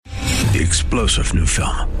The explosive new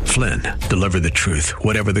film, Flynn, deliver the truth,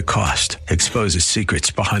 whatever the cost, exposes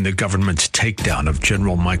secrets behind the government's takedown of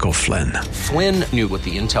General Michael Flynn. Flynn knew what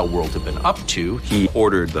the intel world had been up to. He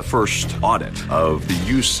ordered the first audit of the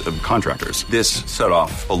use of contractors. This set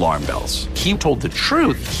off alarm bells. He told the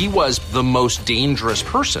truth. He was the most dangerous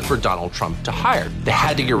person for Donald Trump to hire. They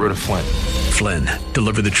had to get rid of Flynn. Flynn,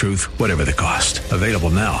 deliver the truth, whatever the cost. Available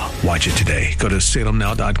now. Watch it today. Go to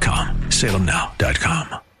salemnow.com.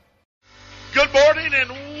 salemnow.com. Good morning and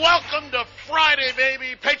welcome to Friday,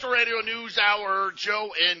 baby. Patriot Radio News Hour.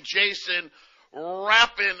 Joe and Jason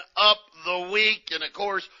wrapping up the week. And, of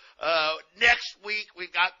course, next week we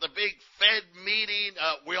got the big Fed meeting.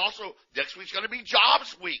 Next week's going to be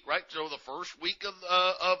Jobs Week, right? So the first week of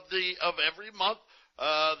every month.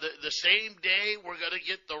 The same day we're going to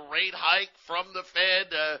get the rate hike from the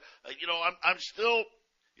Fed. I'm still,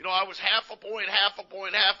 I was half a point.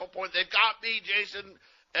 They've got me, Jason,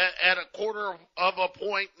 at a quarter of a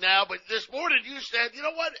point now. But this morning you said, you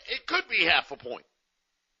know what, it could be half a point.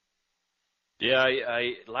 Yeah,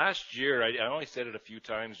 last year I only said it a few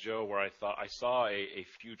times, Joe, where I thought I saw a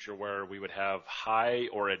future where we would have high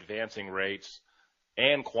or advancing rates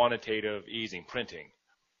and quantitative easing, printing.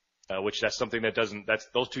 Which that's something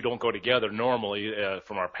those two don't go together normally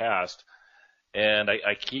from our past. And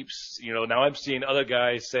I keep, now I'm seeing other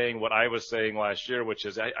guys saying what I was saying last year, which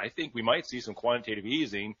is I think we might see some quantitative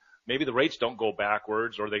easing. Maybe the rates don't go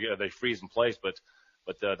backwards or they freeze in place, but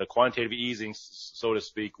the quantitative easing, so to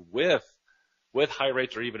speak, with high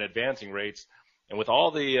rates or even advancing rates. And with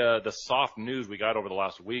all the soft news we got over the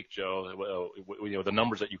last week, Joe, the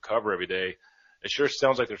numbers that you cover every day, it sure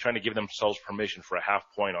sounds like they're trying to give themselves permission for a half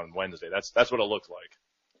point on Wednesday. That's what it looks like.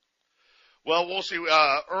 Well, we'll see.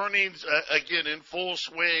 Earnings again in full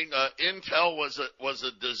swing. Intel was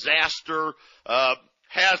a disaster.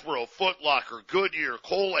 Hasbro, Foot Locker, Goodyear,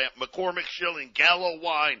 Colamp, McCormick Schilling, Gallo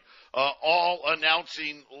Wine, all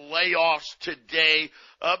announcing layoffs today.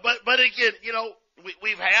 But again,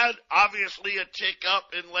 we've had obviously a tick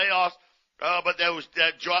up in layoffs. But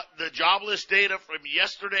the jobless data from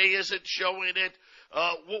yesterday isn't showing it.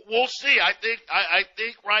 We'll see. I think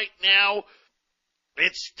right now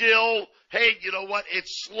it's still, hey, you know what?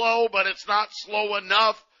 It's slow, but it's not slow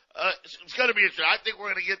enough. It's going to be interesting. I think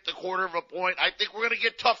we're going to get the quarter of a point. I think we're going to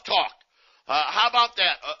get tough talk. How about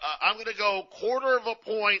that? I'm going to go quarter of a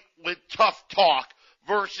point with tough talk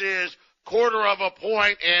versus quarter of a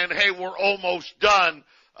point and, hey, we're almost done.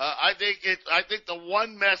 I think the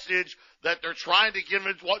one message that they're trying to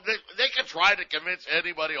convince, they can try to convince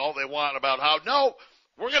anybody all they want about how, no,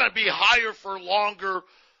 we're going to be higher for longer.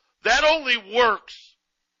 That only works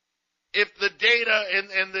if the data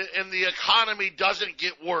and the economy doesn't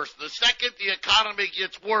get worse. The second the economy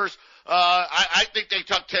gets worse, I think they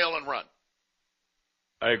tuck tail and run.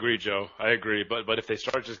 I agree, Joe. I agree. But if they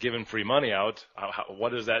start just giving free money out,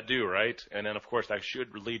 what does that do, right? And then, of course, that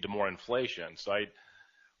should lead to more inflation. So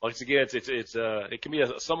once again, it can be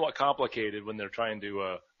somewhat complicated when they're trying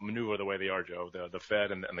to maneuver the way they are, Joe, the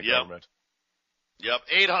Fed and the government. Yep,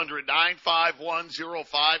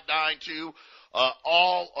 800-951-0592.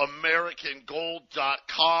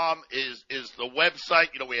 allamericangold.com is the website.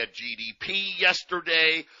 We had GDP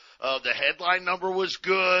yesterday. The headline number was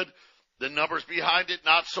good. The numbers behind it,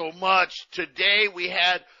 not so much. Today we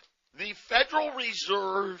had the Federal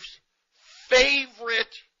Reserve's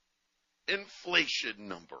favorite inflation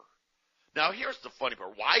number. Now, here's the funny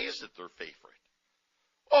part. Why is it their favorite?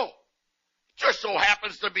 Oh, it just so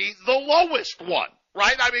happens to be the lowest one,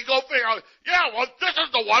 right? I mean, go figure out, this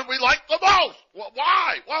is the one we like the most. Well,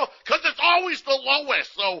 why? Well, because it's always the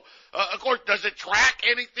lowest. So, of course, does it track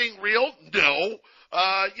anything real? No.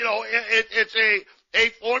 It's a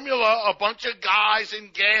formula, a bunch of guys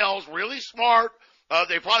and gals, really smart.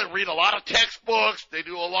 They probably read a lot of textbooks. They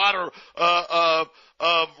do a lot of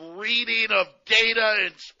reading of data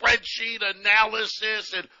and spreadsheet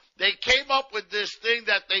analysis, and they came up with this thing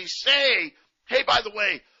that they say, hey, by the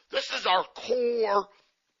way, this is our core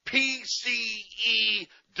PCE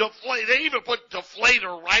deflate. They even put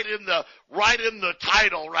deflator right in the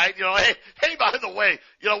title, right? Hey, by the way,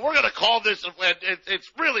 we're going to call this, it's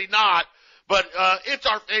really not. But it's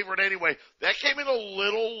our favorite anyway. That came in a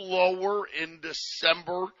little lower in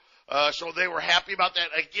December, so they were happy about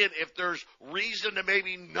that. Again, if there's reason to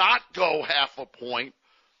maybe not go half a point,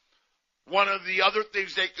 one of the other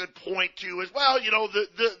things they could point to is, well,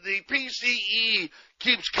 the PCE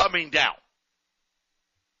keeps coming down.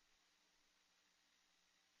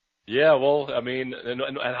 Yeah, well, I mean, and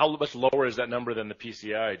how much lower is that number than the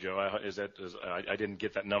PCI, Joe? I didn't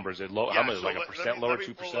get that number. Is it low? Yeah, how much? So like a percent lower, 2%?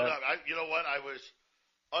 You know what? I was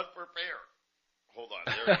unprepared. Hold on.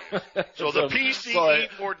 There it is. So the PCE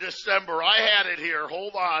for December, I had it here.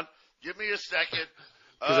 Hold on. Give me a second.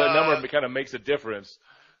 Because that number kind of makes a difference.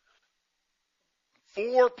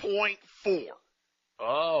 4.4.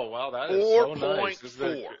 Oh, wow, that is so nice.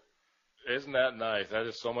 4.4. Isn't that nice? That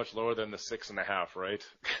is so much lower than the 6.5, right?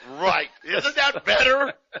 Right. Isn't that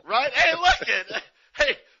better? Right? Hey, look at.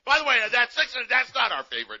 Hey, by the way, that's not our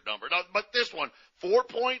favorite number. No, but this one,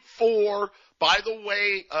 4.4. By the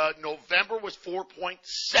way, November was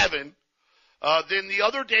 4.7. Then the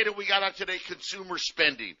other data we got on today, consumer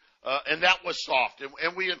spending, and that was soft.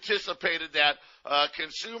 And we anticipated that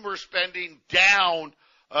consumer spending down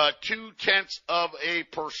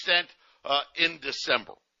 0.2% in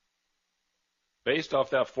December. Based off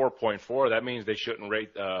that 4.4, that means they shouldn't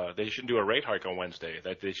do a rate hike on Wednesday.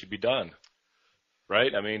 That they should be done,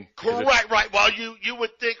 right? I mean, correct, right. Well, you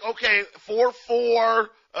would think, okay, 4.4.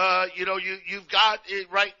 You've got it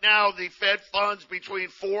right now. The Fed funds between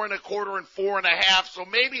 4.25% and 4.5%. So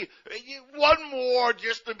maybe one more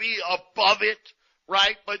just to be above it,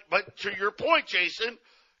 right? But to your point, Jason,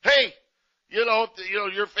 hey.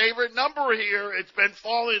 Your favorite number here, it's been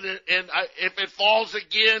falling, and if it falls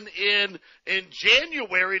again in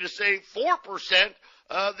January to say 4%,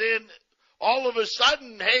 then all of a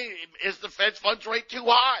sudden, hey, is the Fed's funds rate too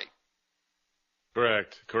high?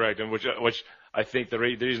 Correct, and which I think the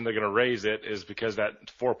reason they're going to raise it is because that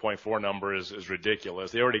 4.4 number is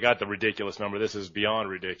ridiculous. They already got the ridiculous number. This is beyond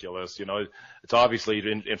ridiculous. It's obviously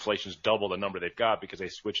inflation's double the number they've got because they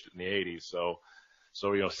switched it in the 80s. So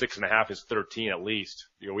 6.5 is 13 at least.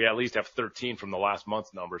 We at least have 13 from the last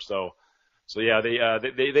month's number. So yeah,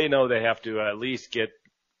 they know they have to at least get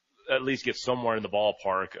somewhere in the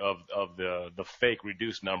ballpark of the fake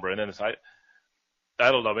reduced number. And then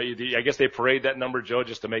I don't know. I guess they parade that number, Joe,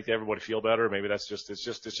 just to make everybody feel better. Maybe it's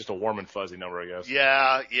just a warm and fuzzy number, I guess.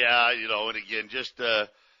 Yeah. And again, just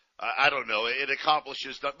I don't know. It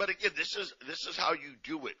accomplishes stuff, but again, this is how you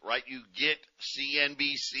do it, right? You get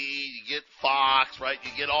CNBC, you get Fox, right?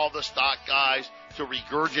 You get all the stock guys to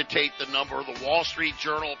regurgitate the number. The Wall Street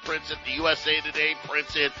Journal prints it. The USA Today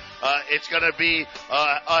prints it. It's going to be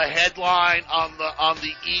a headline on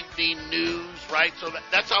the evening news, right? So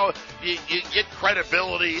that's how you get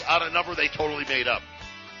credibility on a number they totally made up.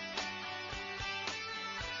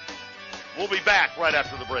 We'll be back right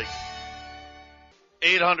after the break.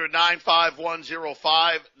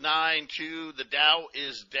 800-951-0592. The Dow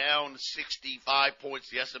is down 65 points.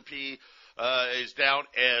 The S&P is down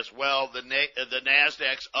as well. The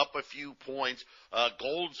Nasdaq's up a few points.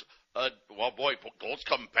 Gold's gold's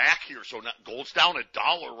come back here. So gold's down $1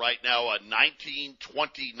 right now,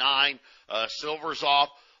 $19.29. Silver's off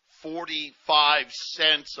 45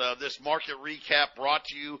 cents. This market recap brought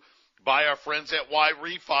to you by our friends at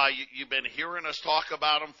YRefi. You've been hearing us talk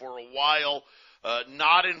about them for a while.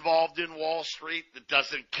 Not involved in Wall Street, that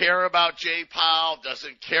doesn't care about Jay Powell,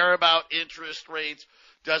 doesn't care about interest rates,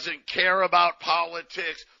 doesn't care about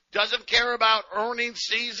politics, doesn't care about earnings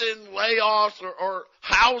season, layoffs, or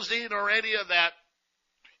housing or any of that.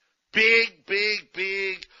 Big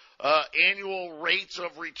annual rates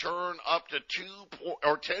of return up to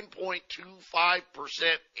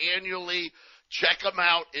 10.25% annually. Check them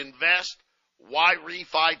out. Invest,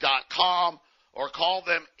 YRefi.com. Or call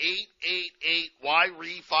them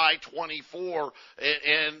 888-YRefi-24.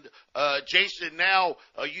 And Jason, now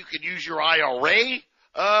you can use your IRA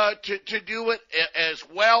to do it as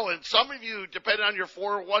well. And some of you, depending on your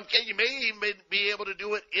 401k, you may even be able to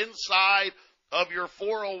do it inside of your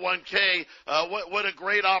 401k. What a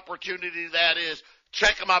great opportunity that is.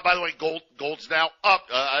 Check them out. By the way, gold's now up.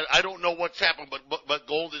 I don't know what's happened, but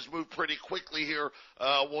gold has moved pretty quickly here.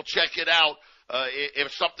 We'll check it out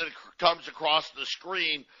if something comes across the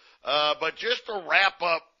screen. But just to wrap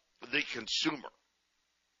up the consumer,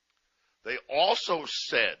 they also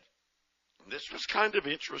said, this was kind of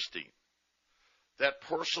interesting, that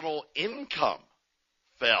personal income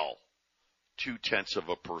fell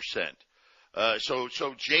 0.2%. So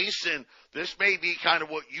Jason, this may be kind of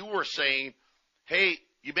what you were saying. Hey,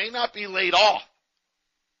 you may not be laid off,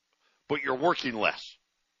 but you're working less.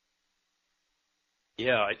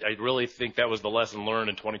 Yeah, I really think that was the lesson learned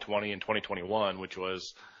in 2020 and 2021, which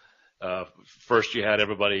was first you had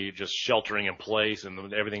everybody just sheltering in place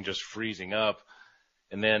and everything just freezing up.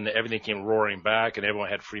 And then everything came roaring back and everyone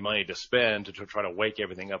had free money to spend to try to wake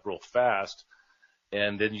everything up real fast.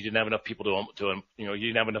 And then you didn't have enough people you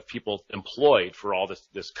didn't have enough people employed for all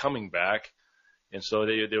this coming back. And so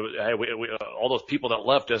all those people that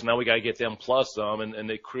left us, now we got to get them plus some. And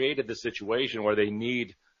they created the situation where they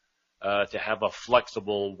need to have a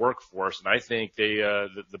flexible workforce. And I think the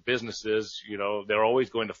businesses, they're always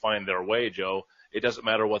going to find their way, Joe. it doesn't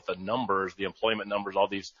matter what the numbers, the employment numbers, all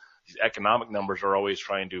these economic numbers are always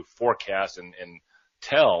trying to forecast and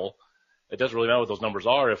tell. It doesn't really matter what those numbers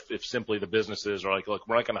are if simply the businesses are like, look,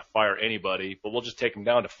 we're not going to fire anybody, but we'll just take them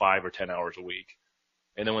down to 5 or 10 hours a week.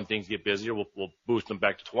 And then when things get busier, we'll boost them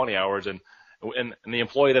back to 20 hours. And the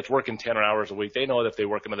employee that's working 10 hours a week, they know that if they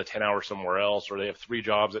work another 10 hours somewhere else, or they have 3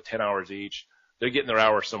 jobs at 10 hours each, they're getting their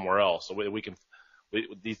hours somewhere else. So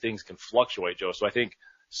these things can fluctuate, Joe. So I think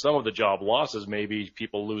some of the job losses may be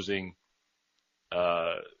people losing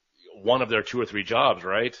one of their 2 or 3 jobs,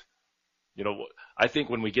 right? You know, I think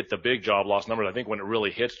when we get the big job loss numbers, I think when it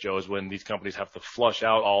really hits, Joe, is when these companies have to flush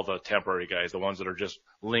out all the temporary guys, the ones that are just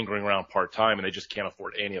lingering around part-time and they just can't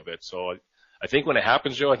afford any of it. So I think when it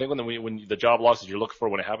happens, Joe, I think when the job losses you're looking for,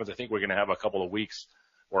 when it happens, I think we're going to have a couple of weeks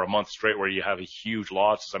or a month straight where you have a huge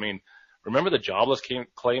losses. I mean, remember the jobless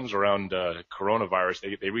claims around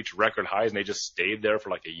coronavirus? They reached record highs and they just stayed there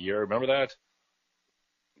for like a year. Remember that?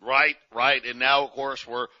 Right. And now, of course,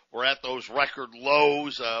 we're at those record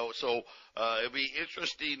lows. So it'll be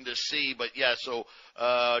interesting to see. But yeah, so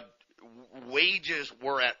wages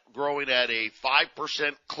were growing at a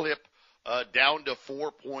 5% clip, down to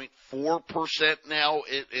 4.4% now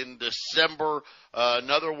in December.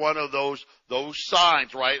 Another one of those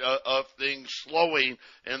signs, right, of things slowing.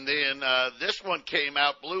 And then this one came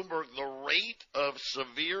out, Bloomberg, the rate of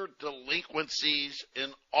severe delinquencies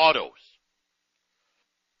in autos.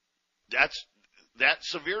 That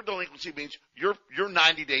severe delinquency means you're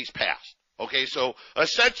 90 days past. Okay, so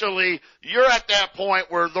essentially you're at that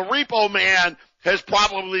point where the repo man has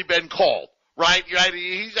probably been called, right?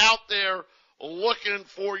 He's out there looking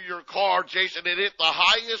for your car, Jason. It hit the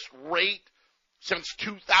highest rate since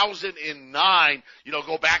 2009. You know,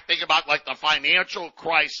 go back, think about like the financial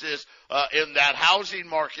crisis, in that housing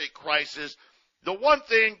market crisis. The one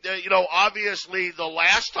thing that, you know, obviously the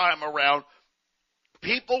last time around,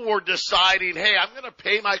 people were deciding, hey, I'm going to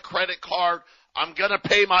pay my credit card. I'm going to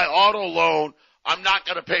pay my auto loan. I'm not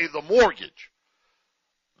going to pay the mortgage.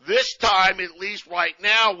 This time, at least right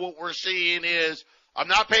now, what we're seeing is I'm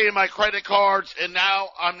not paying my credit cards, and now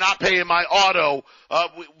I'm not paying my auto,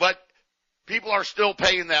 but people are still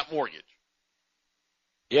paying that mortgage.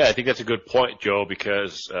 Yeah, I think that's a good point, Joe,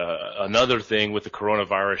 because another thing with the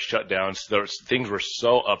coronavirus shutdowns, things were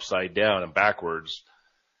so upside down and backwards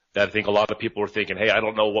that I think a lot of people were thinking, hey, I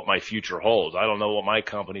don't know what my future holds. I don't know what my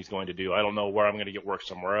company's going to do. I don't know where I'm going to get work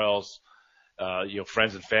somewhere else.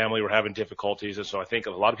 Friends and family were having difficulties. And so I think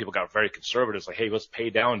a lot of people got very conservative. It's like, hey, let's pay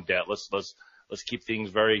down debt. Let's keep things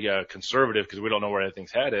very conservative because we don't know where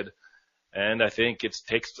everything's headed. And I think it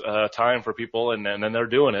takes time for people, and then they're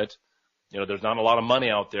doing it. You know, there's not a lot of money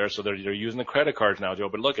out there, so they're using the credit cards now, Joe.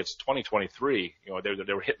 But look, it's 2023. You know, they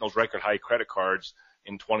were hitting those record high credit cards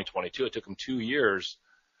in 2022. It took them 2 years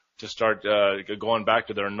to start going back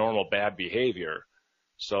to their normal bad behavior.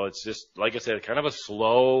 So it's just, like I said, kind of a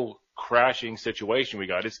slow crashing situation we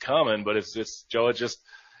got. It's coming, but it's Joe, it just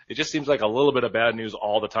seems like a little bit of bad news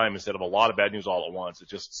all the time instead of a lot of bad news all at once. It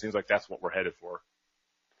just seems like that's what we're headed for.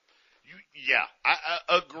 Yeah,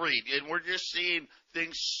 I agreed. And we're just seeing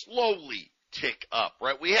things slowly tick up,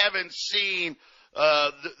 right? We haven't seen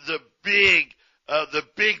the big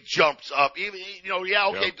jumps up. Even,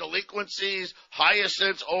 Yep. Delinquencies, highest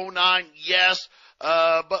since 2009, yes.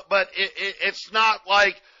 But it's not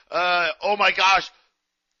like, oh my gosh,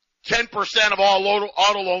 10% of all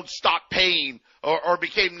auto loans stopped paying or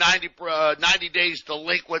became 90 days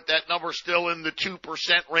delinquent. That number's still in the 2%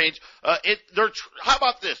 range. How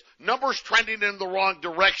about this? Numbers trending in the wrong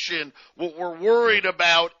direction. What we're worried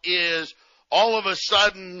about is all of a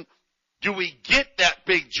sudden, do we get that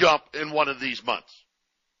big jump in one of these months?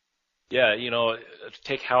 Yeah,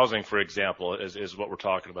 take housing, for example, is what we're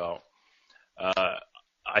talking about.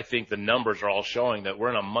 I think the numbers are all showing that we're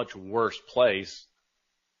in a much worse place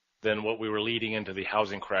than what we were leading into the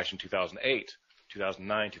housing crash in 2008,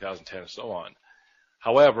 2009, 2010, and so on.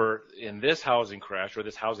 However, in this housing crash or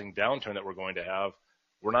this housing downturn that we're going to have,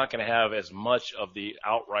 we're not going to have as much of the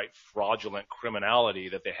outright fraudulent criminality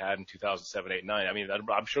that they had in 2007, 8, 9. I mean,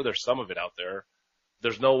 I'm sure there's some of it out there.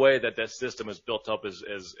 There's no way that system is built up as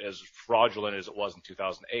fraudulent as it was in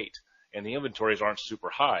 2008. And the inventories aren't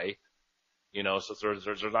super high, so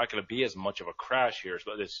there's not going to be as much of a crash here.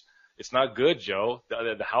 So it's not good, Joe.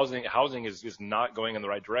 The housing is not going in the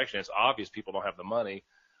right direction. It's obvious people don't have the money,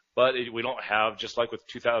 but we don't have, just like with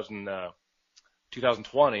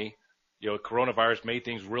 2020, coronavirus made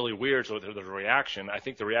things really weird. So there's a reaction. I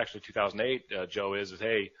think the reaction to 2008, Joe, is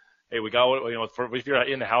hey, we got, if you're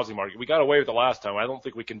in the housing market, we got away with it last time. I don't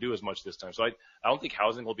think we can do as much this time. So I don't think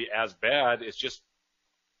housing will be as bad. It's just,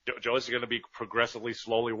 Joe, it's going to be progressively,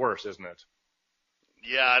 slowly worse, isn't it?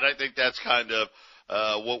 Yeah, and I think that's kind of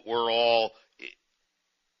what we're all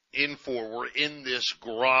in for. We're in this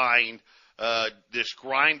grind, this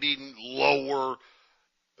grinding lower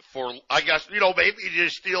for, I guess, maybe you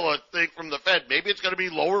just steal a thing from the Fed. Maybe it's going to be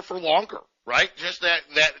lower for longer, right? Just that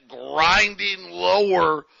grinding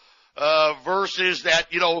lower versus that,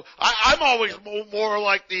 I'm always more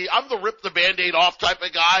like I'm the rip the Band-Aid off type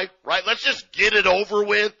of guy, right? Let's just get it over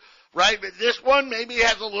with, right? But this one maybe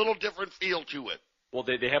has a little different feel to it. Well,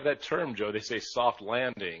 they have that term, Joe. They say soft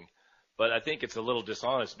landing, but I think it's a little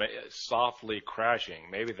dishonest. Softly crashing.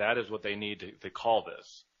 Maybe that is what they need to call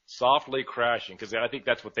this. Softly crashing, because I think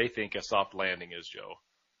that's what they think a soft landing is, Joe.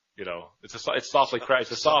 It's softly crash.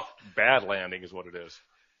 It's a soft bad landing is what it is.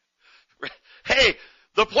 Hey,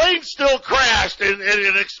 the plane still crashed and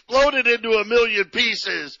it exploded into a million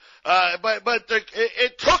pieces, but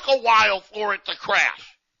it took a while for it to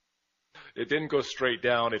crash. It didn't go straight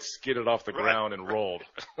down. It skidded off the ground and rolled.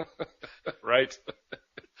 Right?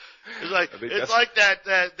 It's like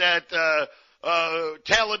that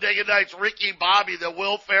Talladega Nights Ricky Bobby, the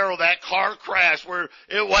Will Ferrell, that car crash where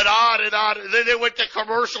it went on and on, and then it went to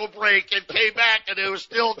commercial break and came back and it was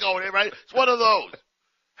still going, right? It's one of those.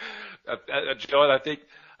 Joe, I think,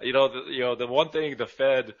 the one thing the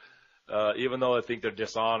Fed, even though I think they're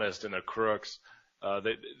dishonest and they're crooks,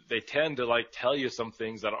 they tend to tell you some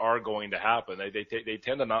things that are going to happen. They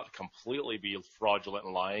tend to not completely be fraudulent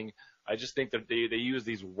and lying. I just think that they use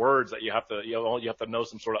these words that you have to know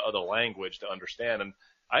some sort of other language to understand. And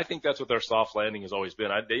I think that's what their soft landing has always been.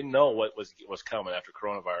 They know what was coming after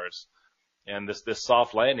coronavirus. And this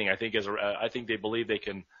soft landing, I think they believe they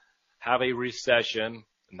can have a recession,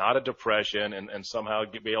 not a depression, and somehow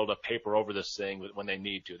be able to paper over this thing when they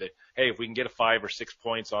need to. Hey, if we can get 5 or 6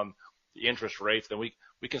 points on the interest rates, then we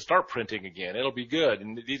can start printing again. It'll be good.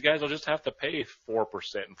 And these guys will just have to pay 4%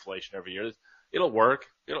 inflation every year. It'll work.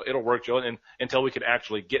 It'll work, Joe. And until we can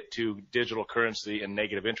actually get to digital currency and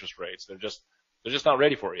negative interest rates, they're just not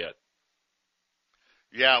ready for it yet.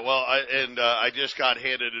 Yeah, well, I just got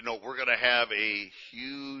handed a note. We're going to have a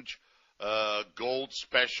huge gold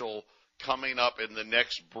special coming up in the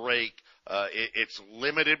next break. It's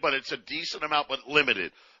limited, but it's a decent amount, but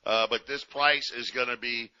limited. But this price is going to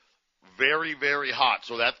be very, very hot.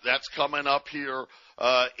 So that's coming up here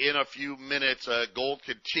in a few minutes. Gold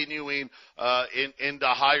continuing into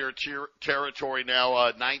higher territory now,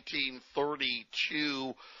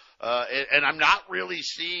 1932. And I'm not really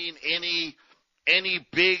seeing any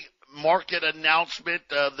big market announcement.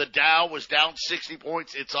 The Dow was down 60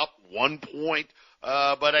 points. It's up 1 point.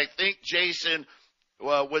 But I think, Jason,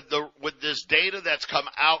 with this data that's come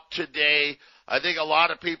out today, I think a lot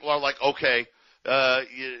of people are like, okay,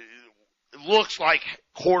 it looks like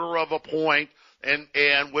 1/4 point.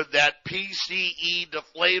 And with that PCE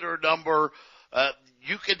deflator number,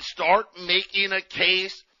 you can start making a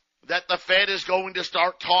case that the Fed is going to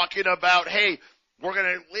start talking about, hey, we're going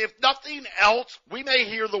to, if nothing else, we may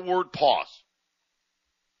hear the word pause.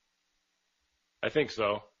 I think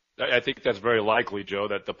so. I think that's very likely, Joe,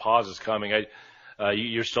 that the pause is coming.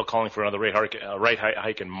 You're still calling for another rate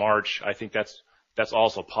hike in March. I think that's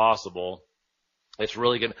also possible. It's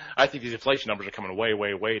really good. I think these inflation numbers are coming way,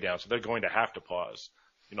 way, way down, so they're going to have to pause.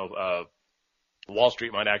 Wall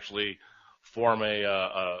Street might actually form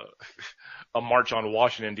a march on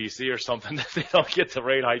Washington D.C. or something that they don't get the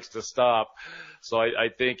rate hikes to stop. So I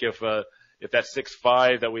think if that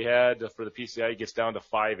 6.5 that we had for the PCI gets down to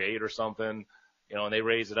 5.8 or something, and they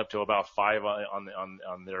raise it up to about 5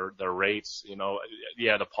 on their rates,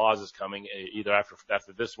 the pause is coming either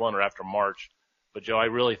after this one or after March. But Joe, I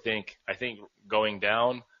think going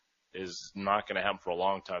down is not going to happen for a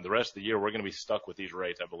long time. The rest of the year, we're going to be stuck with these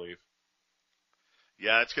rates, I believe.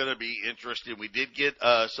 Yeah, it's going to be interesting. We did get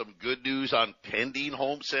some good news on pending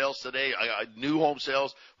home sales today. New home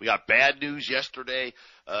sales. We got bad news yesterday.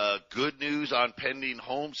 Good news on pending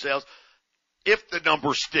home sales. If the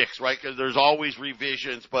number sticks, right? Because there's always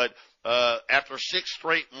revisions. But after 6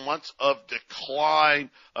 straight months of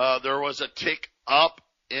decline, there was a tick up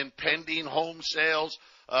in pending home sales.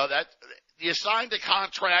 That you signed a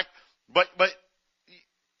contract, but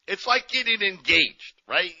it's like getting engaged,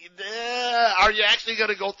 right? Are you actually going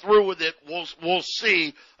to go through with it? We'll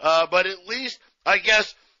see. But at least, I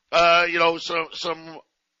guess, some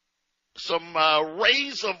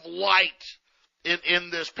rays of light in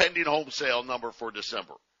this pending home sale number for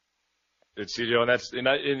December. See, Joe,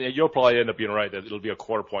 and you'll probably end up being right that it'll be a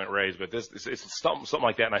 1/4 point raise, but it's something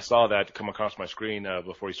like that. And I saw that come across my screen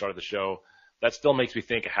before you started the show. That still makes me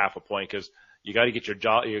think 1/2 point, because you got to get your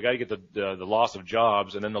job, you got to get the loss of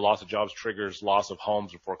jobs, and then the loss of jobs triggers loss of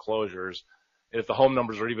homes and foreclosures. if the home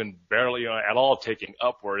numbers are even barely, at all ticking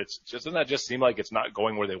upward, doesn't that just seem like it's not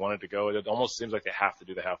going where they want it to go? It almost seems like they have to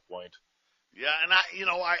do the half point. Yeah, and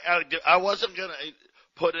I wasn't gonna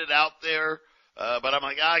put it out there, but I'm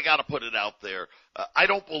like, I gotta put it out there. I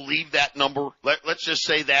don't believe that number. Let's just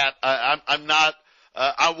say that. I'm not.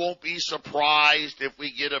 I won't be surprised if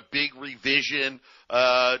we get a big revision,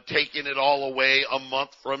 taking it all away a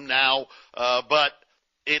month from now. But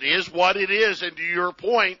it is what it is. And to your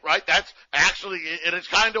point, right, that's actually, and it's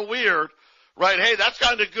kind of weird, right? Hey, that's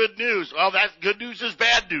kind of good news. Well, that good news is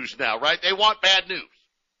bad news now, right? They want bad news.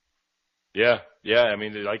 Yeah. I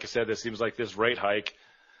mean, like I said, it seems like this rate hike,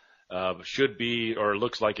 should be, or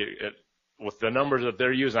looks like it with the numbers that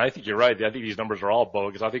they're using. I think you're right. I think these numbers are all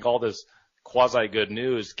bogus. I think all this quasi good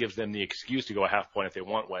news gives them the excuse to go a half point if they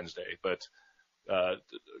want Wednesday. But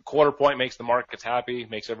quarter point makes the markets happy,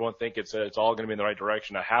 makes everyone think it's all going to be in the right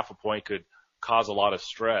direction. A half a point could cause a lot of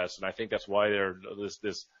stress, and I think that's why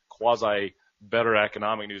this quasi better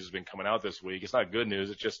economic news has been coming out this week. It's not good news.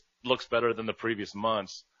 It just looks better than the previous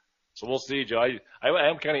months. So we'll see, Joe. I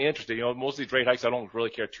am kind of interested. Most of these rate hikes I don't really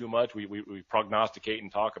care too much. We prognosticate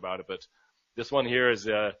and talk about it, but this one here is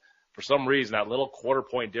for some reason, that little quarter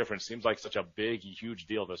point difference seems like such a big, huge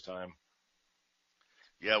deal this time.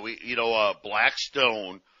 Yeah,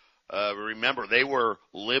 Blackstone, remember, they were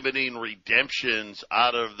limiting redemptions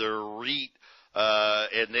out of their REIT,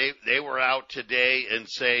 and they were out today and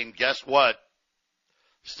saying, guess what?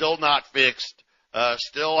 Still not fixed.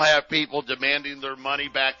 Still have people demanding their money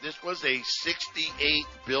back. This was a $68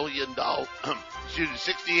 billion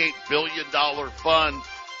fund.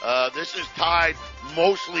 This is tied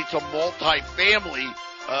mostly to multifamily,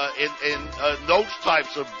 and those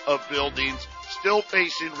types of buildings still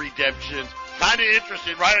facing redemptions. Kind of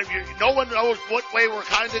interesting, right? I mean, no one knows what way we're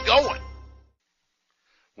kind of going.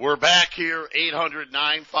 We're back here,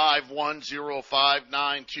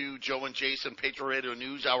 800-951-0592. Joe and Jason, Patriot Radio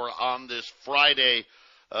News Hour on this Friday.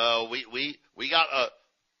 We got a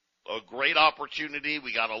great opportunity.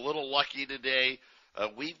 We got a little lucky today.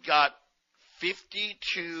 We've got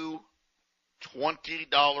 52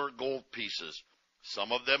 $20 gold pieces.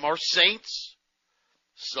 Some of them are Saints.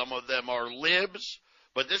 Some of them are Libs.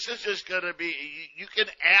 But this is just going to be, you can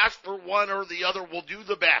ask for one or the other. We'll do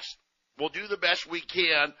the best. We'll do the best we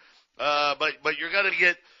can. But you're going to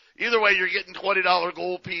get, either way, you're getting $20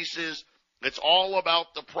 gold pieces. It's all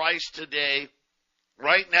about the price today.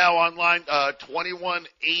 Right now online,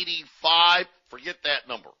 $21.85. Forget that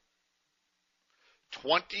number.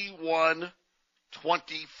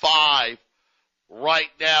 $21.25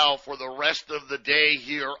 right now for the rest of the day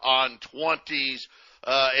here on 20s.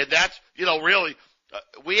 And that's, really,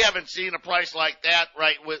 we haven't seen a price like that,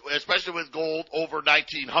 right, especially with gold over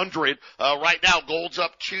 1900. Right now, gold's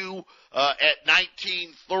up 2 at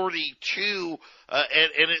 1932.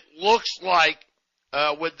 And it looks like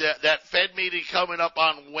with that Fed meeting coming up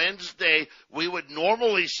on Wednesday, we would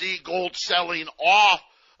normally see gold selling off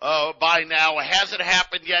by now. It hasn't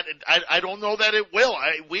happened yet. I don't know that it will.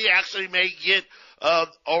 We actually may get a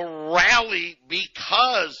rally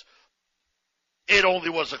because it only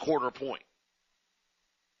was a quarter point.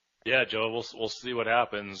 Yeah, Joe, we'll see what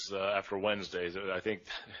happens after Wednesdays. I think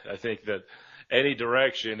that any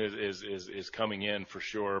direction is coming in for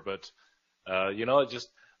sure, but there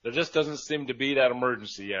just doesn't seem to be that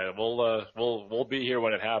emergency yet. We'll be here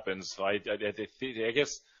when it happens. So I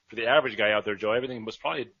guess for the average guy out there, Joe, everything was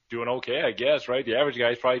probably doing okay, I guess, right? The average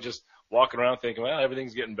guy is probably just walking around thinking, well,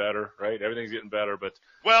 everything's getting better, right? Everything's getting better, but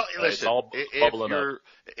listen, it's all bubbling up.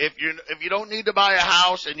 If you don't need to buy a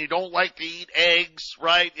house and you don't like to eat eggs,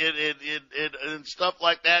 right, and stuff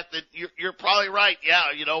like that, then you're probably right.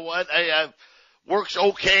 Yeah, you know what? Works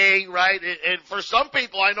okay, right? And for some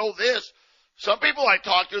people, I know this. Some people I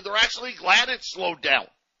talk to, they're actually glad it slowed down.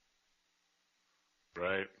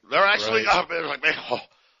 Right. They're actually like,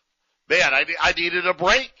 man, I needed a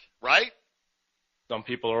break, right? Some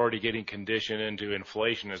people are already getting conditioned into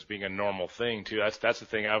inflation as being a normal thing too. That's the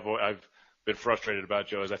thing I've been frustrated about,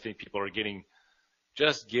 Joe, is I think people are getting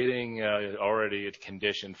already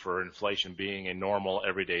conditioned for inflation being a normal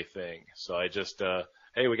everyday thing. So I just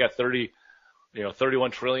hey, we got $31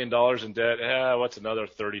 trillion in debt. What's another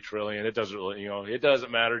 30 trillion? It doesn't really, it doesn't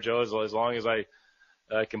matter, Joe, as long as I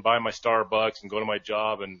can buy my Starbucks and go to my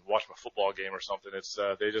job and watch my football game or something. It's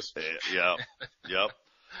they just yep.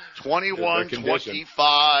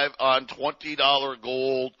 21.25 on $20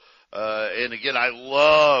 gold. And again, I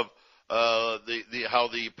love how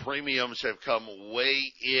the premiums have come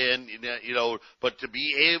way in, but to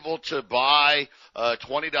be able to buy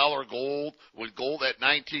 $20 gold with gold at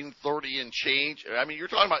 1930 and change, I mean, you're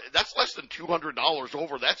talking about, that's less than $200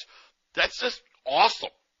 over. That's just awesome.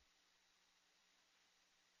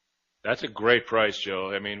 That's a great price,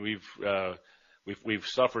 Joe. I mean, we've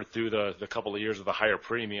suffered through the couple of years of the higher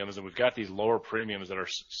premiums, and we've got these lower premiums that are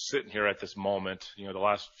sitting here at this moment, the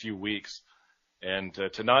last few weeks. And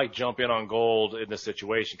to not jump in on gold in this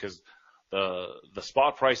situation, because the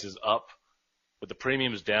spot price is up, but the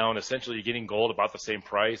premium is down. Essentially, you're getting gold about the same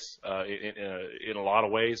price in a lot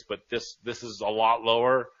of ways, but this is a lot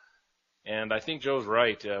lower. And I think Joe's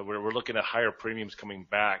right. We're looking at higher premiums coming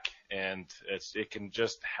back, and it can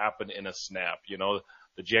just happen in a snap.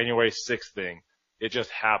 The January 6th thing, it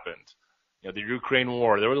just happened. The Ukraine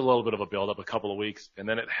war, there was a little bit of a buildup, a couple of weeks, and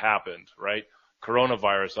then it happened, right?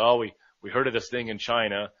 Coronavirus, we heard of this thing in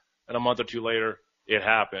China, and a month or two later, it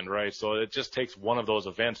happened, right? So it just takes one of those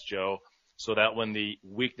events, Joe, so that when the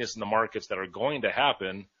weakness in the markets that are going to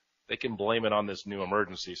happen, they can blame it on this new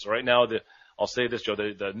emergency. So right now, I'll say this, Joe,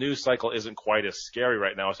 the news cycle isn't quite as scary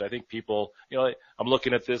right now. So I think people, I'm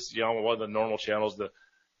looking at this, one of the normal channels, the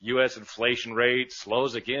U.S. inflation rate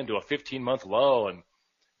slows again to a 15-month low,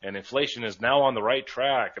 and inflation is now on the right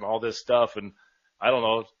track and all this stuff. And I don't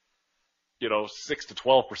know, 6 to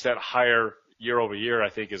 12% higher year over year, I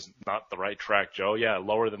think is not the right track, Joe. Yeah,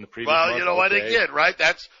 lower than the previous month. Well, you know what, again, right?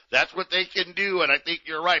 That's what they can do, and I think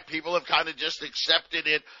you're right. People have kind of just accepted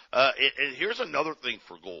it. And here's another thing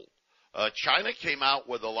for gold. China came out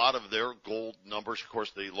with a lot of their gold numbers. Of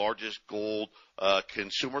course, the largest gold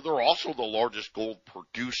consumer. They're also the largest gold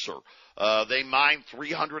producer. They mine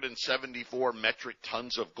 374 metric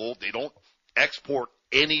tons of gold. They don't export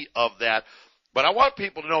any of that. But I want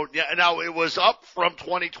people to know, now it was up from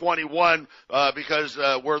 2021 because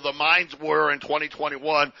where the mines were in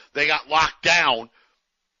 2021, they got locked down.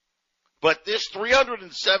 But this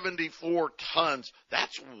 374 tons,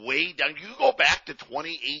 that's way down. You go back to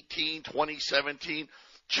 2018, 2017,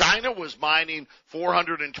 China was mining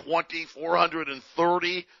 420,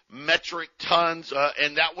 430 metric tons,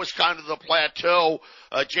 and that was kind of the plateau.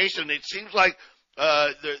 Jason, it seems like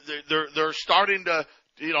they're starting to,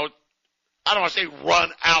 I don't want to say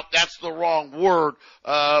run out, that's the wrong word,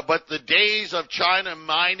 but the days of China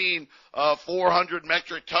mining 400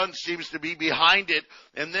 metric tons seems to be behind it.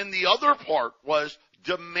 And then the other part was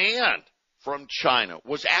demand from China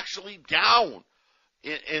was actually down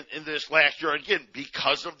in this last year. Again,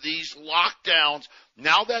 because of these lockdowns,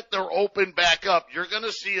 now that they're open back up, you're going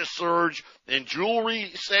to see a surge in jewelry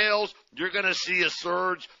sales. You're going to see a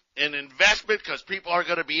surge in investment because people are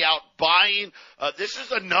going to be out buying. This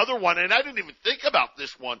is another one, and I didn't even think about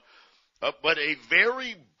this one, but a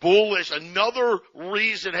very bullish, another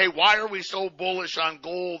reason, hey, why are we so bullish on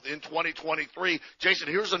gold in 2023? Jason,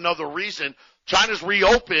 here's another reason. China's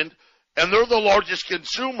reopened, and they're the largest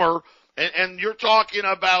consumer, and you're talking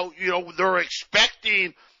about, they're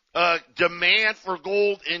expecting demand for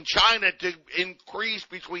gold in China to increase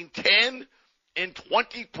between 10 and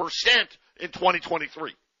 20% in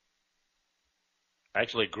 2023. I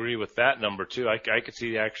actually agree with that number too. I could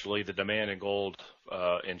see actually the demand in gold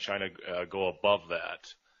in China go above that.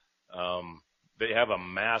 They have a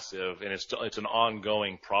massive, and it's an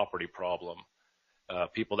ongoing property problem.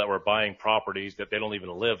 People that were buying properties that they don't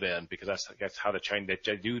even live in, because that's how they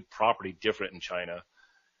do property different in China,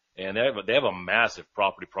 and they have a massive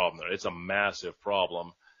property problem there. It's a massive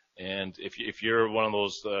problem. And if you're one of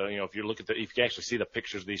those, if you can actually see the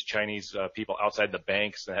pictures of these Chinese people outside the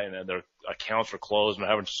banks and their accounts are closed and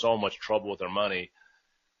they're having so much trouble with their money,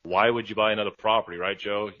 why would you buy another property, right,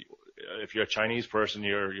 Joe? If you're a Chinese person,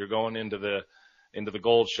 you're going into the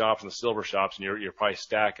gold shops and the silver shops, and you're probably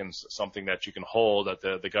stacking something that you can hold that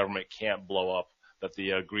the government can't blow up, that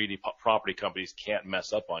the greedy property companies can't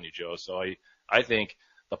mess up on you, Joe. So I think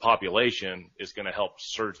the population is going to help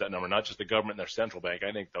surge that number, not just the government and their central bank.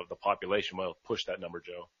 I think the population will push that number,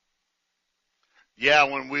 Joe. Yeah,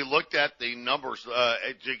 when we looked at the numbers,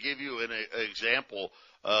 to give you an example,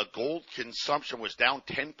 gold consumption was down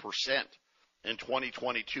 10% in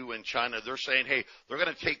 2022 in China. They're saying, hey, they're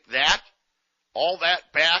going to take all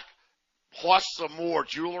that back, plus some more.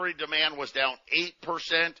 Jewelry demand was down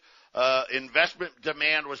 8%. Investment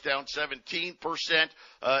demand was down 17%.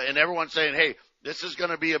 And everyone's saying, hey, this is going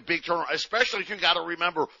to be a big turnaround, especially if you got to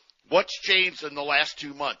remember what's changed in the last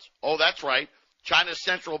 2 months. Oh, that's right. China's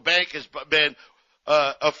central bank has been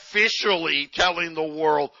officially telling the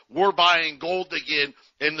world we're buying gold again.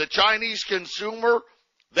 And the Chinese consumer,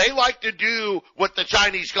 they like to do what the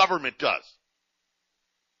Chinese government does.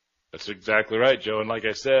 That's exactly right, Joe. And like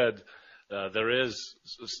I said, there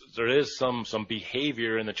is some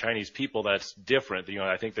behavior in the Chinese people that's different.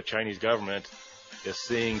 I think the Chinese government is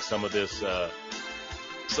seeing some of this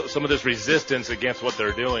resistance against what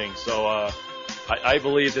they're doing. So I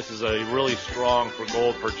believe this is a really strong for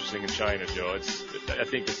gold purchasing in China, Joe. I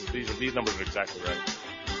think these numbers are exactly right.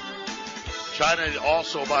 China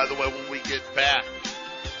also, by the way, when we get back,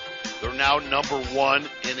 they're now number one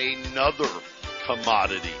in another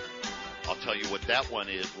commodity. I'll tell you what that one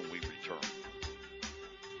is when we return.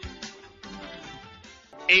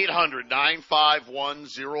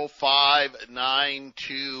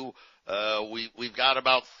 800-951-0592. We've got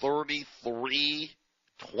about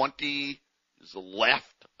 33-20 is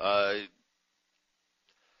left.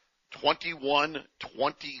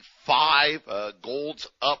 21-25. Gold's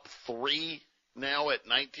up 3 now at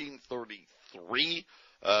 1933.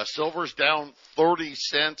 Silver's down 30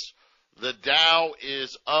 cents. The Dow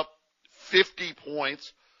is up 50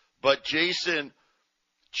 points. But Jason,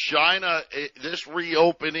 China, this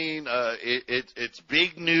reopening, it's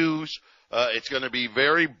big news. It's going to be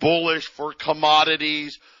very bullish for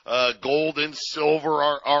commodities. Gold and silver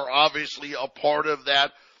are obviously a part of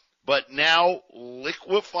that. But now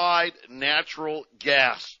liquefied natural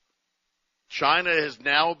gas. China has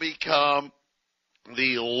now become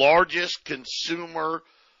the largest consumer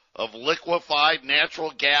of liquefied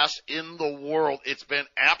natural gas in the world. It's been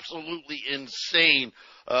absolutely insane.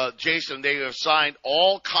 Jason, they have signed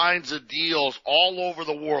all kinds of deals all over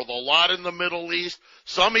the world, a lot in the Middle East,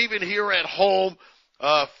 some even here at home,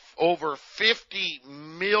 over 50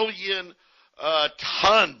 million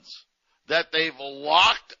tons that they've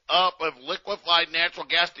locked up of liquefied natural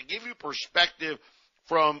gas. To give you perspective,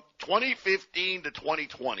 from 2015 to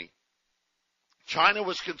 2020, China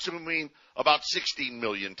was consuming about 16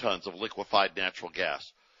 million tons of liquefied natural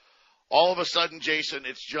gas. All of a sudden, Jason,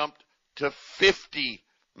 it's jumped to 50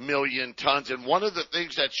 million tons. And one of the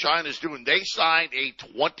things that China's doing, they signed a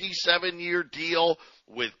 27-year deal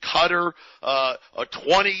with Qatar, a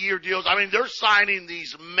 20-year deal. I mean, they're signing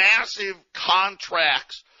these massive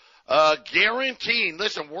contracts, guaranteeing,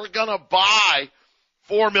 listen, we're going to buy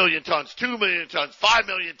 4 million tons, 2 million tons, 5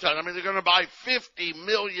 million tons. I mean, they're going to buy 50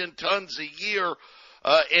 million tons a year,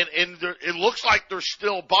 and it looks like they're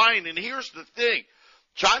still buying. And here's the thing.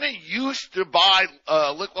 China used to buy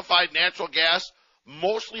liquefied natural gas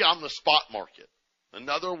mostly on the spot market. In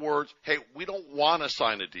other words, hey, we don't want to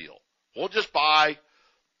sign a deal. We'll just buy,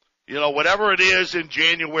 whatever it is in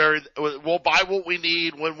January. We'll buy what we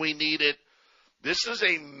need when we need it. This is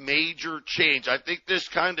a major change. I think this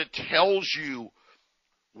kind of tells you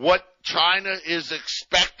what China is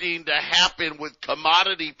expecting to happen with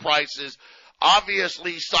commodity prices.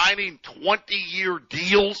 Obviously, signing 20-year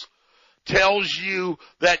deals tells you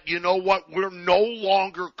that, we're no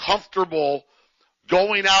longer comfortable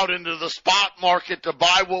going out into the spot market to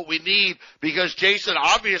buy what we need because, Jason,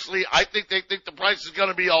 obviously, I think they think the price is going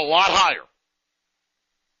to be a lot higher.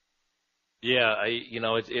 Yeah,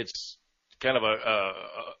 it's kind of a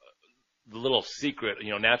little secret,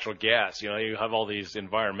 natural gas. You have all these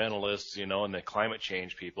environmentalists, and the climate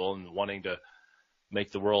change people and wanting to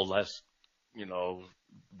make the world less,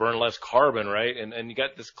 burn less carbon, right? And you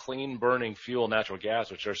got this clean burning fuel, natural gas,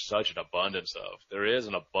 which there's such an abundance of. There is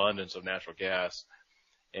an abundance of natural gas.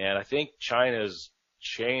 And I think China's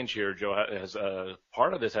change here, Joe, has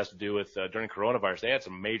part of this has to do with during coronavirus, they had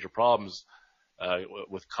some major problems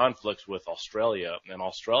with conflicts with Australia, and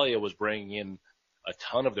Australia was bringing in a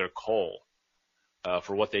ton of their coal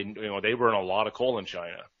for what they burn a lot of coal in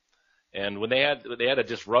China. And when they had a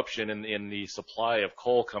disruption in the supply of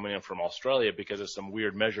coal coming in from Australia because of some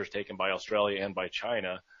weird measures taken by Australia and by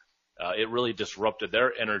China, it really disrupted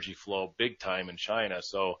their energy flow big time in China.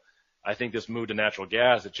 So I think this move to natural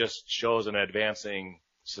gas, it just shows an advancing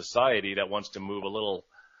society that wants to move a little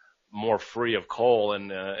more free of coal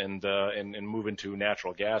and move into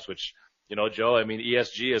natural gas, which, Joe, I mean,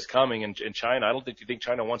 ESG is coming in China. I don't think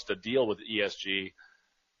China wants to deal with ESG,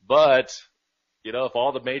 but, if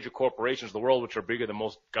all the major corporations of the world, which are bigger than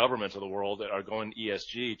most governments of the world, are going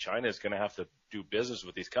ESG, China is going to have to do business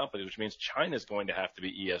with these companies, which means China is going to have to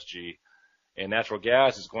be ESG, and natural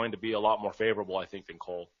gas is going to be a lot more favorable, I think, than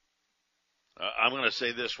coal. I'm going to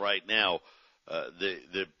say this right now.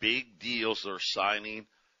 The big deals they're signing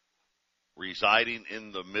residing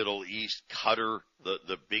in the Middle East, Qatar,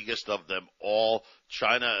 the biggest of them all.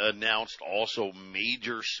 China announced also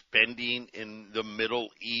major spending in the Middle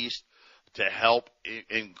East to help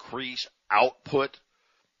increase output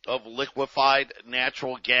of liquefied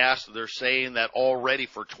natural gas. They're saying that already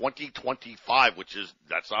for 2025,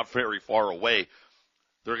 that's not very far away,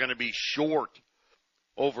 they're going to be short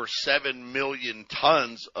over 7 million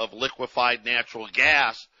tons of liquefied natural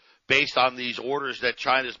gas based on these orders that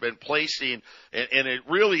China's been placing, and it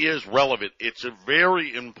really is relevant. It's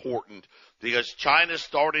very important because China's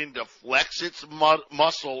starting to flex its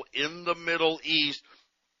muscle in the Middle East.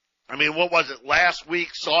 I mean, what was it? Last week,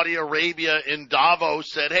 Saudi Arabia in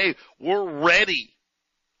Davos said, hey, we're ready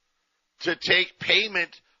to take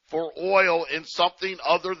payment for oil in something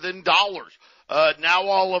other than dollars. Now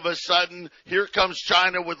all of a sudden, here comes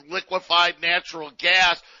China with liquefied natural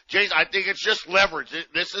gas. Jason, I think it's just leverage.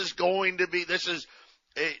 This is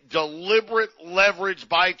a deliberate leverage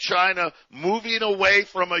by China moving away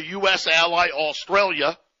from a U.S. ally,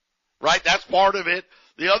 Australia, right? That's part of it.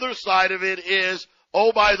 The other side of it is,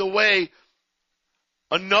 oh, by the way,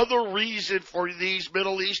 another reason for these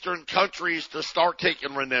Middle Eastern countries to start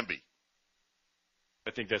taking renminbi. I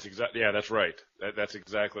think that's that's right. That's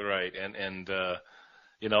exactly right. And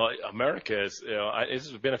America is, it's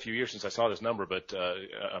been a few years since I saw this number, but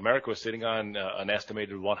America was sitting on an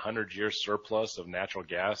estimated 100-year surplus of natural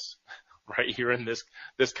gas right here in this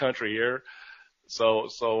country here. So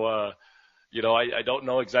I don't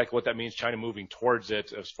know exactly what that means, China moving towards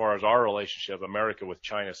it as far as our relationship, America with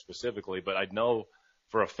China specifically, but I know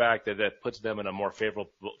for a fact that puts them in a more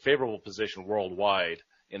favorable position worldwide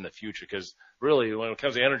in the future, because really when it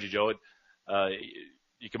comes to energy, Joe,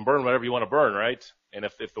 you can burn whatever you want to burn, right? And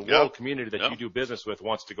if the world community that you do business with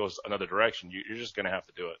wants to go another direction, you're just going to have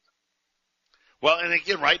to do it. Well, and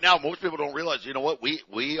again, right now, most people don't realize, you know what,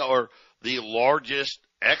 we are the largest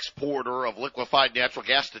exporter of liquefied natural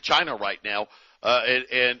gas to China right now,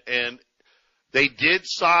 and they did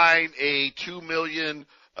sign a $2 million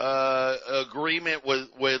agreement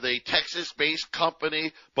with a Texas-based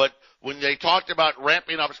company, but when they talked about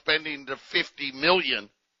ramping up spending to $50 million,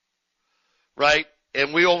 right,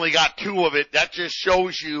 and we only got 2 of it, that just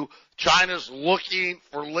shows you China's looking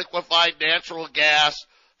for liquefied natural gas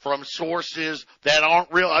from sources that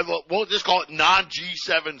aren't real. We'll just call it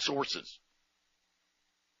non-G7 sources.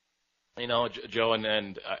 Joe,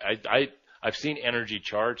 and I've seen energy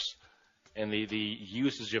charts, and the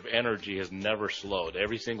usage of energy has never slowed.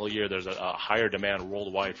 Every single year there's a higher demand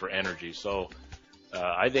worldwide for energy. So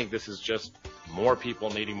I think this is just more people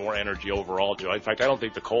needing more energy overall, Joe. In fact, I don't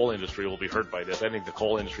think the coal industry will be hurt by this. I think they're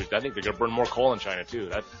going to burn more coal in China too.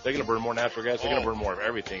 They're going to burn more natural gas. They're going to burn more of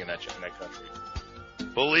everything in that country.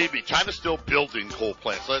 Believe me, China's still building coal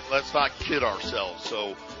plants. Let's not kid ourselves.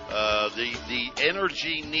 So the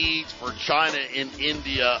energy needs for China and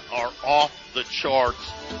India are off the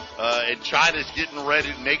charts, and China's getting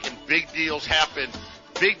ready, making big deals happen.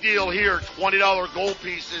 Big deal here, $20 gold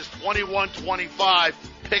pieces, $21.25.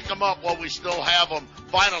 Pick them up while we still have them.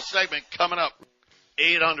 Final segment coming up.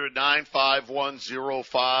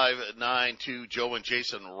 800-951-0592. Joe and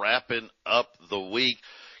Jason wrapping up the week.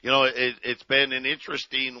 It's been an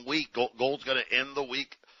interesting week. Gold's going to end the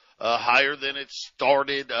week higher than it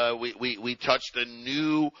started. We touched a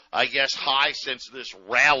new, high since this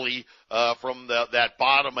rally from that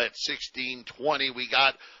bottom at 1620. We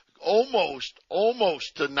got almost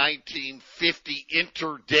to 1950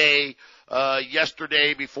 interday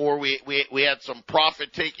yesterday before we had some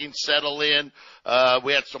profit taking settle in.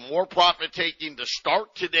 We had some more profit taking to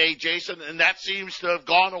start today, Jason, and that seems to have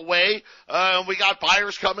gone away. We got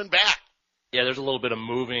buyers coming back. Yeah, there's a little bit of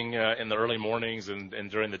moving in the early mornings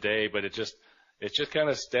and during the day, but it's just kind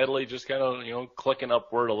of steadily, just kind of clicking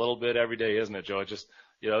upward a little bit every day, isn't it, Joe? It just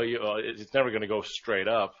it's never going to go straight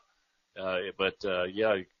up.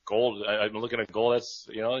 Gold. I'm looking at gold. That's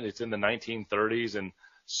it's in the 1930s, and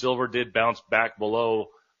silver did bounce back below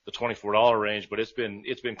the $24 range, but it's been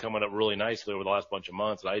coming up really nicely over the last bunch of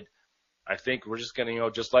months. And I think we're just going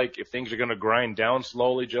to just like if things are going to grind down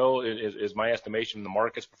slowly, Joe, is my estimation in the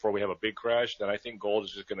markets before we have a big crash. Then I think gold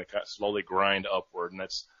is just going to slowly grind upward, and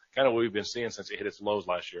that's kind of what we've been seeing since it hit its lows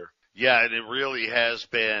last year. Yeah, and it really has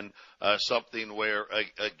been something where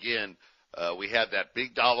again. We had that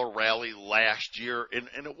big dollar rally last year, and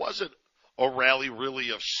it wasn't a rally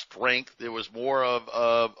really of strength. It was more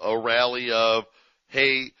of a rally of,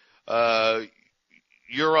 hey,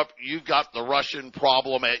 Europe, you've got the Russian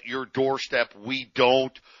problem at your doorstep. We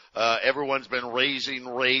don't. Everyone's been raising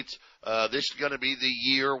rates. This is going to be the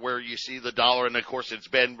year where you see the dollar, and of course it's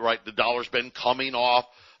been, right, the dollar's been coming off.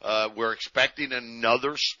 We're expecting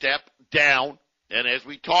another step down, and as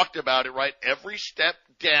we talked about it, right, every step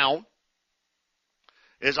down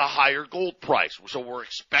is a higher gold price. So we're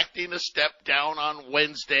expecting a step down on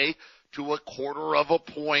Wednesday to 1/4 of a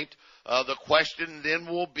point. The question then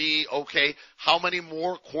will be, okay, how many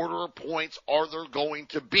more 1/4 points are there going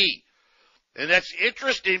to be? And that's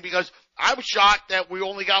interesting because I'm shocked that we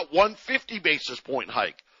only got 150 basis point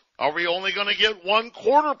hike. Are we only going to get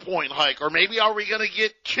 1/4 point hike? Or maybe are we going to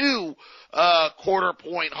get 2 1/4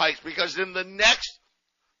 point hikes? Because in the next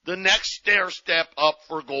the next stair step up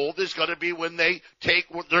for gold is going to be when they're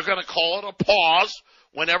going to call it a pause,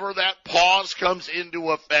 whenever that pause comes into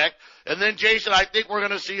effect. And then, Jason, I think we're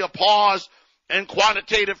going to see a pause and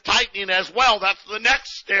quantitative tightening as well. That's the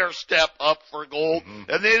next stair step up for gold. Mm-hmm.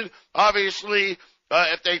 And then, obviously,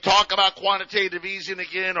 if they talk about quantitative easing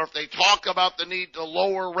again, or if they talk about the need to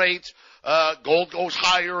lower rates, gold goes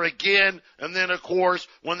higher again. And then, of course,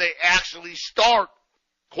 when they actually start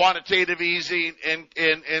quantitative easing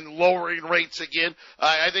and lowering rates again,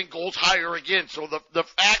 I think gold's higher again. So the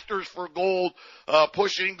factors for gold,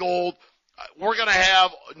 pushing gold, we're going to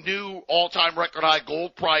have new all-time record high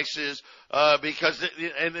gold prices,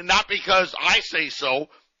 and not because I say so.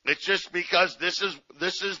 It's just because this is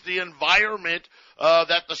the environment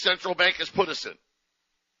that the central bank has put us in.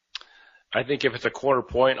 I think if it's a quarter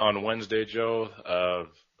point on Wednesday, Joe,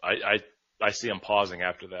 I see them pausing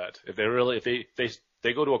after that. If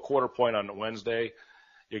they go to a quarter point on Wednesday,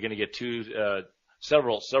 you're going to get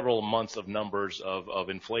several months of numbers of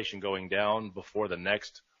inflation going down before the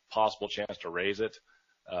next possible chance to raise it.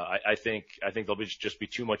 I think there'll just be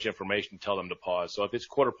too much information to tell them to pause. So if it's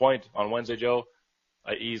quarter point on Wednesday, Joe,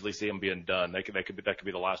 I easily see them being done. That could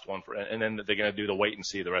be the last one and then they're going to do the wait and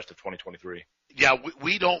see the rest of 2023. Yeah,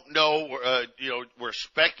 we don't know. We're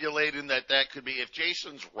speculating that could be, if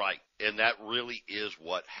Jason's right, and that really is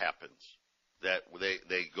what happens, that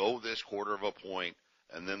they go this quarter of a point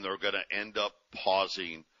and then they're going to end up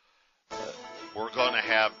pausing. We're going to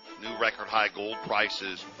have new record high gold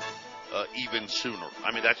prices even sooner.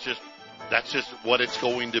 I mean, that's just what it's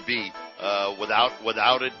going to be.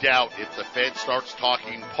 Without a doubt, if the Fed starts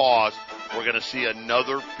talking pause, we're going to see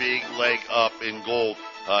another big leg up in gold.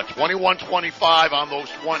 21.25 on those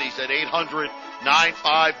 20s at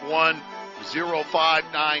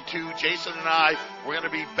 800-951-0592. Jason and I, we're going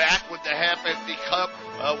to be back with the half-empty cup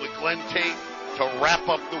with Glenn Tate to wrap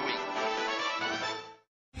up the week.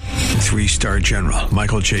 3-star General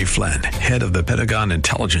Michael J. Flynn, head of the Pentagon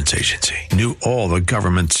Intelligence Agency, knew all the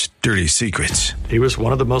government's dirty secrets. He was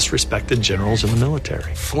one of the most respected generals in the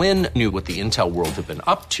military. Flynn knew what the intel world had been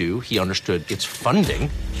up to. He understood its funding.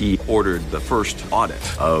 He ordered the first audit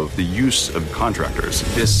of the use of contractors.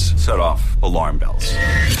 This set off alarm bells.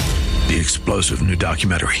 The explosive new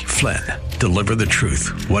documentary, Flynn, Deliver the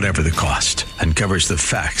Truth, Whatever the Cost, uncovers the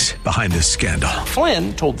facts behind this scandal.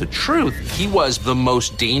 Flynn told the truth. He was the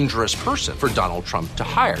most dangerous person for Donald Trump to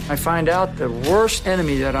hire. I find out the worst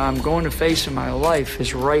enemy that I'm going to face in my life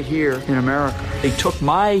is right here in America. They took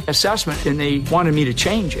my assessment and they wanted me to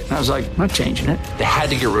change it. And I was like, I'm not changing it. They had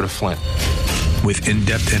to get rid of Flynn. With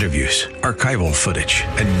in-depth interviews, archival footage,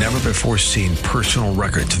 and never-before-seen personal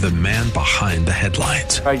records of the man behind the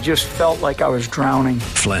headlines. I just felt like I was drowning.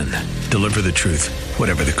 Flynn, Deliver the Truth,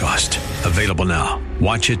 Whatever the Cost. Available now.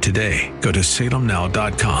 Watch it today. Go to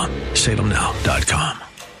salemnow.com. salemnow.com.